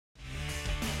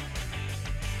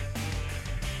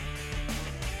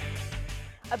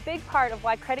A big part of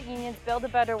why credit unions build a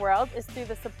better world is through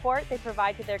the support they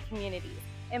provide to their communities,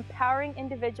 empowering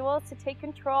individuals to take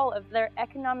control of their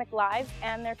economic lives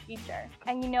and their future.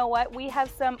 And you know what? We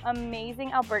have some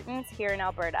amazing Albertans here in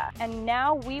Alberta, and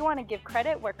now we want to give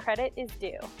credit where credit is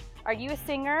due. Are you a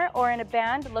singer or in a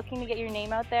band looking to get your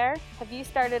name out there? Have you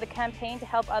started a campaign to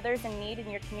help others in need in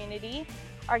your community?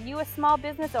 Are you a small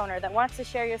business owner that wants to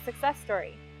share your success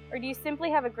story? Or do you simply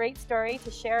have a great story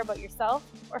to share about yourself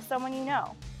or someone you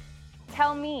know?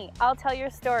 Tell me, I'll tell your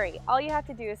story. All you have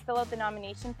to do is fill out the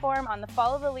nomination form on the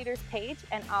Follow the Leaders page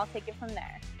and I'll take it from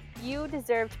there. You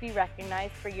deserve to be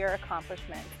recognized for your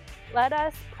accomplishments. Let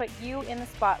us put you in the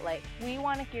spotlight. We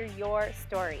want to hear your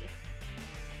story.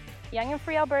 Young and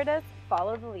Free Albertas,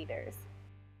 follow the leaders.